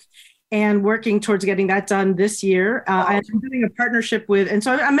book and working towards getting that done this year. I'm doing a partnership with, and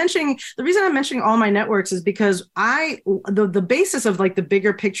so the reason I'm mentioning all my networks is because the basis of like the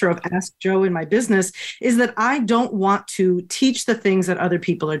bigger picture of Ask Joe in my business is that I don't want to teach the things that other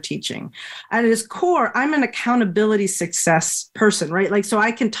people are teaching. At its core, I'm an accountability success person, right? Like, so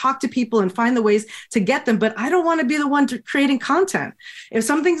I can talk to people and find the ways to get them, but I don't want to be the one creating content. If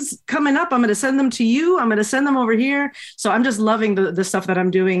something's coming up, I'm going to send them to you. I'm going to send them over here. So I'm just loving the stuff that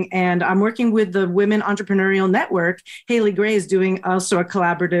I'm doing. And I'm working with the Women Entrepreneurial Network. Haley Gray is doing also a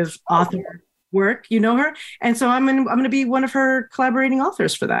collaborative author work. You know her. And so I'm going to be one of her collaborating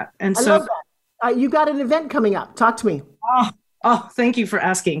authors for that. And I love that. You got an event coming up. Talk to me. Oh, thank you for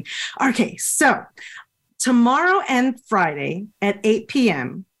asking. Okay. So tomorrow and Friday at 8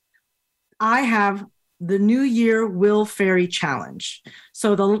 p.m., I have the New Year Will Fairy Challenge.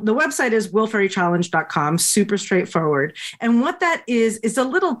 So the website is willfairychallenge.com, super straightforward. And what that is a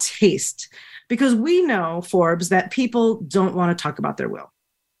little taste, because we know, Forbes, that people don't want to talk about their will,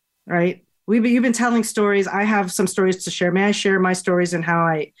 right? You've been telling stories. I have some stories to share. May I share my stories and how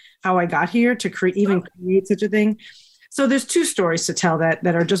I got here to create such a thing? So there's 2 stories to tell that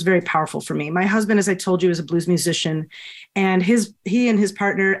are just very powerful for me. My husband, as I told you, is a blues musician, and he and his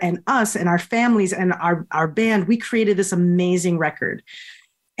partner and us and our families and our band, we created this amazing record.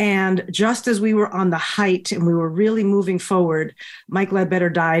 And just as we were on the height and we were really moving forward, Mike Ledbetter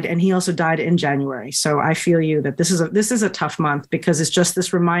died, and he also died in January. So I feel you that this is a tough month, because it's just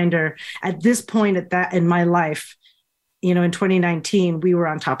this reminder at this point in my life, you know, in 2019, we were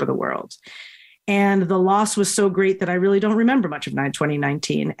on top of the world. And the loss was so great that I really don't remember much of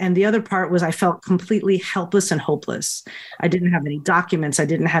 2019. And the other part was I felt completely helpless and hopeless. I didn't have any documents. I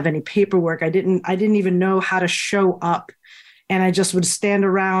didn't have any paperwork. I didn't even know how to show up. And I just would stand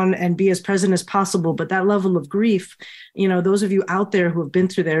around and be as present as possible. But that level of grief, you know, those of you out there who have been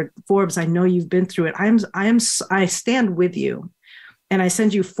through there, Forbes, I know you've been through it. I stand with you, and I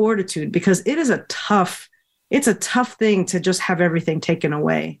send you fortitude, because it's a tough thing to just have everything taken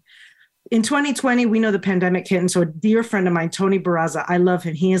away. In 2020, we know the pandemic hit. And so a dear friend of mine, Tony Barraza, I love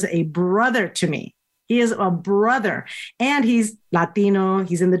him. He is a brother to me. He is a brother, and he's Latino.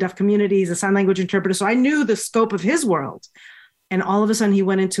 He's in the deaf community. He's a sign language interpreter. So I knew the scope of his world. And all of a sudden he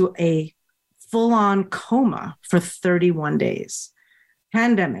went into a full-on coma for 31 days.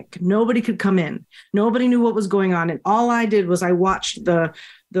 Pandemic. Nobody could come in. Nobody knew what was going on. And all I did was I watched the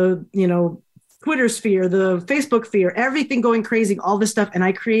Twitter sphere, the Facebook sphere, everything going crazy, all this stuff. And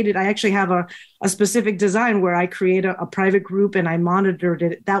I actually have a specific design where I create a private group and I monitored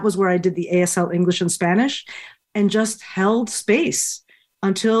it. That was where I did the ASL English and Spanish and just held space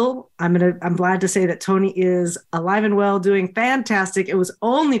until I'm glad to say that Tony is alive and well, doing fantastic. It was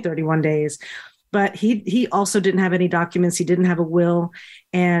only 31 days, but he also didn't have any documents. He didn't have a will.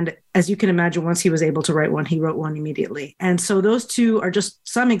 And as you can imagine, once he was able to write one, he wrote one immediately. And so those two are just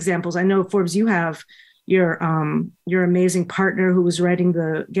some examples. I know, Forbes, you have your amazing partner who was getting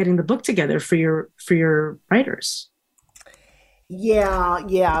the book together for your writers.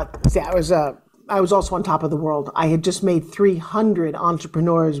 Yeah. I was also on top of the world. I had just made 300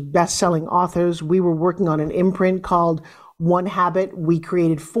 entrepreneurs, best-selling authors. We were working on an imprint called One Habit. We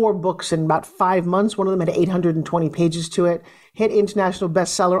created 4 books in about 5 months. One of them had 820 pages to it. Hit international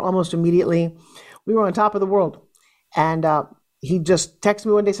bestseller almost immediately. We were on top of the world. And he just texted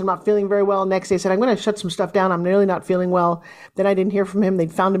me one day, said, I'm not feeling very well. Next day said, I'm going to shut some stuff down. I'm really not feeling well. Then I didn't hear from him.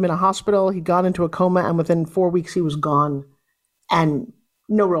 They'd found him in a hospital. He'd gone into a coma, and within 4 weeks he was gone. And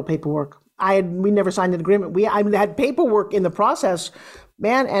no real paperwork. We never signed an agreement. I had paperwork in the process,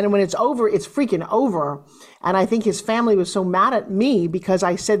 man. And when it's over, it's freaking over. And I think his family was so mad at me because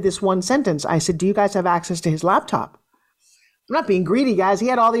I said this one sentence. I said, do you guys have access to his laptop? I'm not being greedy, guys. He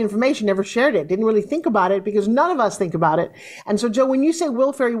had all the information, never shared it, didn't really think about it because none of us think about it. And so, Joe, when you say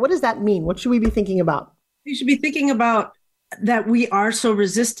will fairy, what does that mean? What should we be thinking about? You should be thinking about that we are so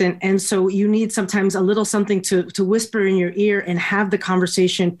resistant. And so you need sometimes a little something to whisper in your ear and have the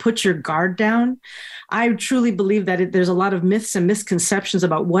conversation, put your guard down. I truly believe that there's a lot of myths and misconceptions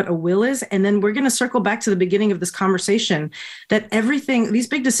about what a will is. And then we're going to circle back to the beginning of this conversation that these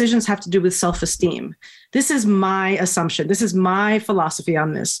big decisions have to do with self-esteem. This is my assumption. This is my philosophy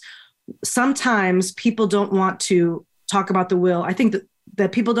on this. Sometimes people don't want to talk about the will. I think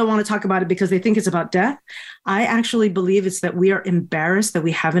that people don't want to talk about it because they think it's about death. I actually believe it's that we are embarrassed that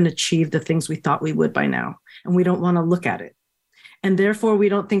we haven't achieved the things we thought we would by now, and we don't want to look at it. And therefore, we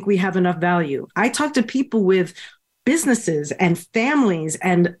don't think we have enough value. I talk to people with businesses and families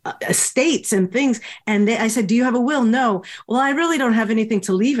and estates and things, and I said, do you have a will? No. Well, I really don't have anything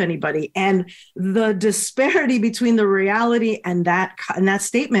to leave anybody. And the disparity between the reality and that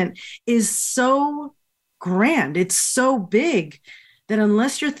statement is so grand. It's so big that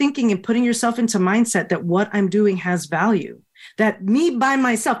unless you're thinking and putting yourself into mindset that what I'm doing has value, that me by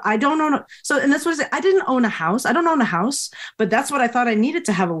myself, I don't own. And that's what I said. I didn't own a house. I don't own a house, but that's what I thought I needed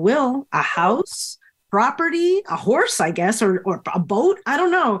to have a will, a house, property, a horse, I guess, or a boat. I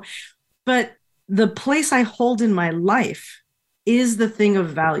don't know. But the place I hold in my life is the thing of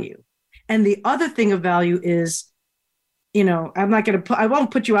value. And the other thing of value is, I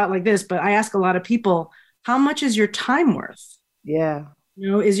won't put you out like this, but I ask a lot of people, how much is your time worth? Yeah.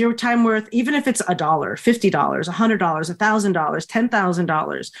 Is your time worth, even if it's $1, $50, $100, $1,000,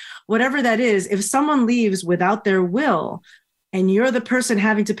 $10,000, whatever that is, if someone leaves without their will and you're the person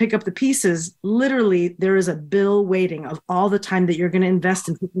having to pick up the pieces, literally there is a bill waiting of all the time that you're going to invest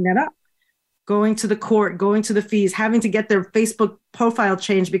in picking that up. Going to the court, going to the fees, having to get their Facebook profile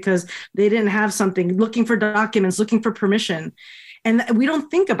changed because they didn't have something, looking for documents, looking for permission. And we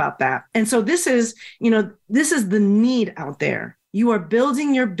don't think about that. And so this is the need out there. You are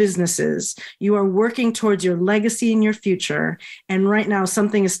building your businesses. You are working towards your legacy and your future. And right now,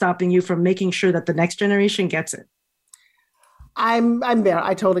 something is stopping you from making sure that the next generation gets it. I'm there.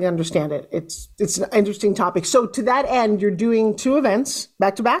 I totally understand it. It's an interesting topic. So to that end, you're doing 2 events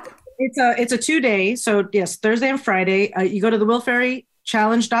back to back? It's a 2-day. So yes, Thursday and Friday. You go to the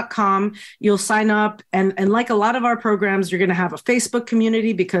willfairychallenge.com. You'll sign up. And like a lot of our programs, you're going to have a Facebook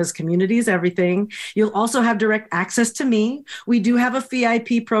community because community is everything. You'll also have direct access to me. We do have a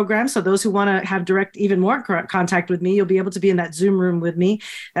VIP program. So those who want to have even more contact with me, you'll be able to be in that Zoom room with me.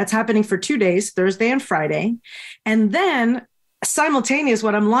 That's happening for 2 days, Thursday and Friday. And then simultaneous,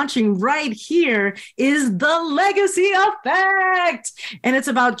 what I'm launching right here is the Legacy Effect. And it's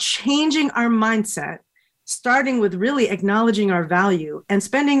about changing our mindset, starting with really acknowledging our value and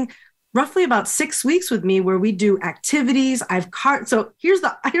spending roughly about 6 weeks with me where we do activities. So here's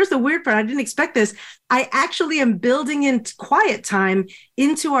the weird part. I didn't expect this. I actually am building in quiet time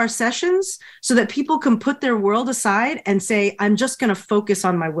into our sessions so that people can put their world aside and say, I'm just going to focus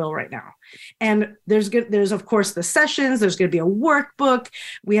on my will right now. And there's of course the sessions, there's going to be a workbook.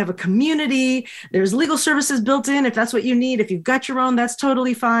 We have a community. There's legal services built in. If that's what you need, if you've got your own, that's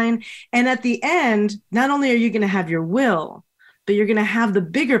totally fine. And at the end, not only are you going to have your will, but you're going to have the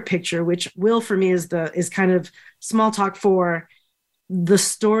bigger picture, which will for me is kind of small talk for the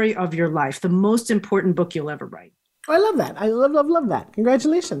story of your life, the most important book you'll ever write. I love that. I love that.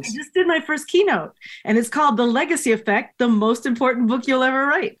 Congratulations. I just did my first keynote, and it's called The Legacy Effect, the most important book you'll ever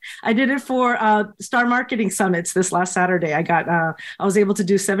write. I did it for Star Marketing Summits this last Saturday. I was able to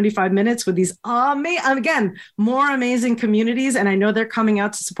do 75 minutes with these more amazing communities, and I know they're coming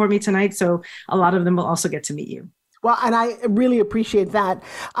out to support me tonight, so a lot of them will also get to meet you. Well, and I really appreciate that.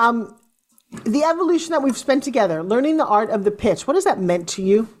 The evolution that we've spent together, learning the art of the pitch, what has that meant to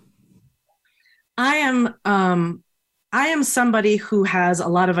you? I am somebody who has a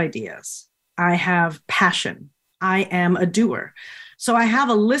lot of ideas. I have passion. I am a doer. So I have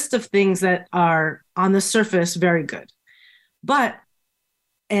a list of things that are on the surface very good. But,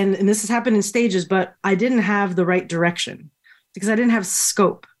 and this has happened in stages, but I didn't have the right direction because I didn't have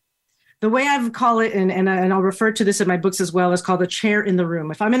scope. The way I call it, and I'll refer to this in my books as well, is called a chair in the room.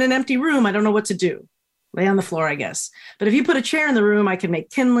 If I'm in an empty room, I don't know what to do. Lay on the floor, I guess. But if you put a chair in the room, I can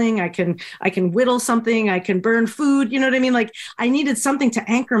make kindling, I can whittle something, I can burn food. You know what I mean? Like, I needed something to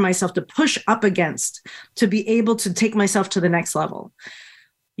anchor myself, to push up against, to be able to take myself to the next level.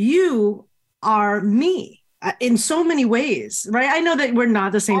 You are me in so many ways, right? I know that we're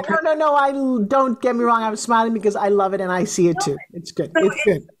not the same person. No. I don't get me wrong. I was smiling because I love it and I see it too. It's good. So it's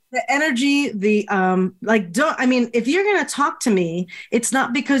good. The energy, if you're going to talk to me, it's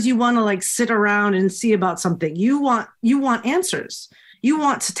not because you want to sit around and see about something. You want answers. You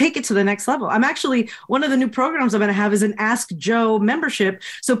want to take it to the next level. I'm actually, one of the new programs I'm going to have is an Ask Joe membership,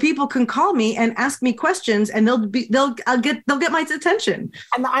 so people can call me and ask me questions, and they'll get my attention.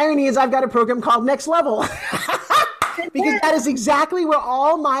 And the irony is, I've got a program called Next Level. Because that is exactly where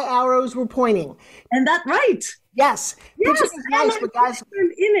all my arrows were pointing. And that's right. Yes. Which is nice, but guys,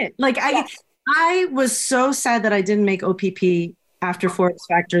 in it. I was so sad that I didn't make OPP after Forbes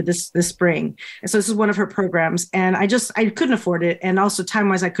Factor this spring. And so this is one of her programs, and I couldn't afford it. And also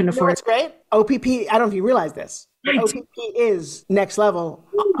time-wise, I couldn't afford it. It's great. OPP, I don't know if you realize this, but OPP is Next Level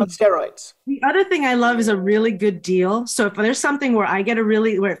on steroids. The other thing I love is a really good deal. So if there's something where I get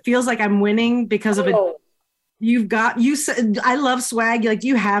where it feels like I'm winning because of it. I love swag.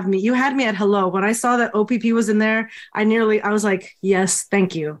 You have me. You had me at hello. When I saw that OPP was in there, I was like, yes,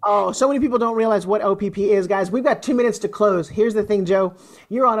 thank you. Oh, so many people don't realize what OPP is, guys. We've got 2 minutes to close. Here's the thing, Joe.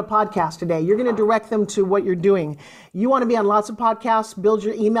 You're on a podcast today. You're going to direct them to what you're doing. You want to be on lots of podcasts, build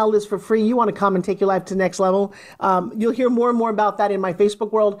your email list for free. You want to come and take your life to the next level. You'll hear more and more about that in my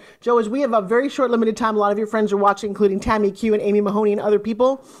Facebook world. Joe, as we have a very short, limited time, a lot of your friends are watching, including Tammy Q and Amy Mahoney and other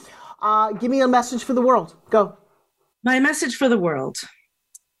people. Give me a message for the world. Go. My message for the world.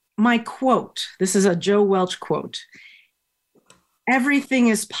 My quote. This is a Joe Welch quote. Everything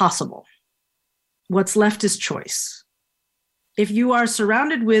is possible. What's left is choice. If you are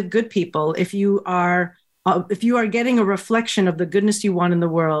surrounded with good people, if you are getting a reflection of the goodness you want in the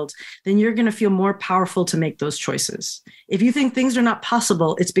world, then you're going to feel more powerful to make those choices. If you think things are not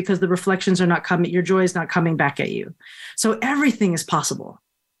possible, it's because the reflections are not coming, your joy is not coming back at you. So everything is possible.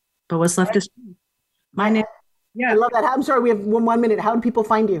 But what's left is my name. Yeah, I love that. I'm sorry, we have 1 minute. How do people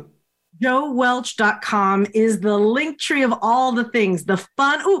find you? JoeWelch.com is the link tree of all the things, the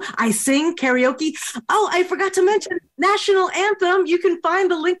fun. Oh, I sing karaoke. Oh, I forgot to mention national anthem. You can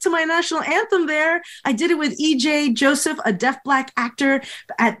find the link to my national anthem there. I did it with E.J. Joseph, a deaf Black actor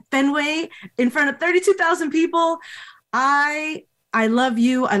at Fenway in front of 32,000 people. I love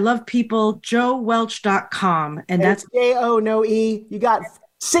you. I love people. JoeWelch.com. And that's J-O, no E. You got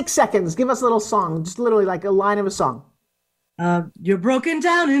 6 seconds. Give us a little song, just literally like a line of a song. You're broken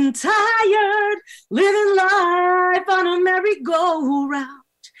down and tired, living life on a merry-go-round.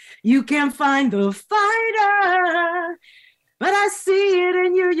 You can't find the fighter, but I see it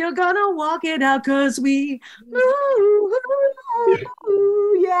in you. You're gonna walk it out, cause we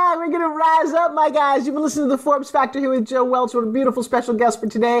yeah, we're gonna rise up, my guys. You've been listening to the Forbes Factor here with Joe Welch. What a beautiful special guest for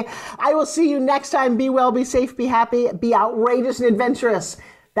today. I will see you next time. Be well, be safe, be happy, be outrageous and adventurous.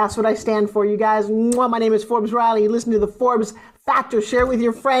 That's what I stand for, you guys. My name is Forbes Riley. You listen to the Forbes Factor. Share it with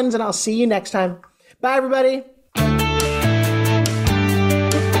your friends, and I'll see you next time. Bye, everybody.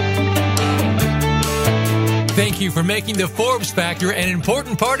 Thank you for making the Forbes Factor an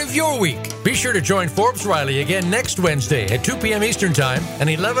important part of your week. Be sure to join Forbes Riley again next Wednesday at 2 p.m. Eastern Time and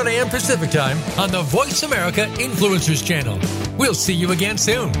 11 a.m. Pacific Time on the Voice America Influencers Channel. We'll see you again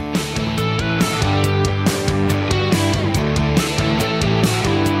soon.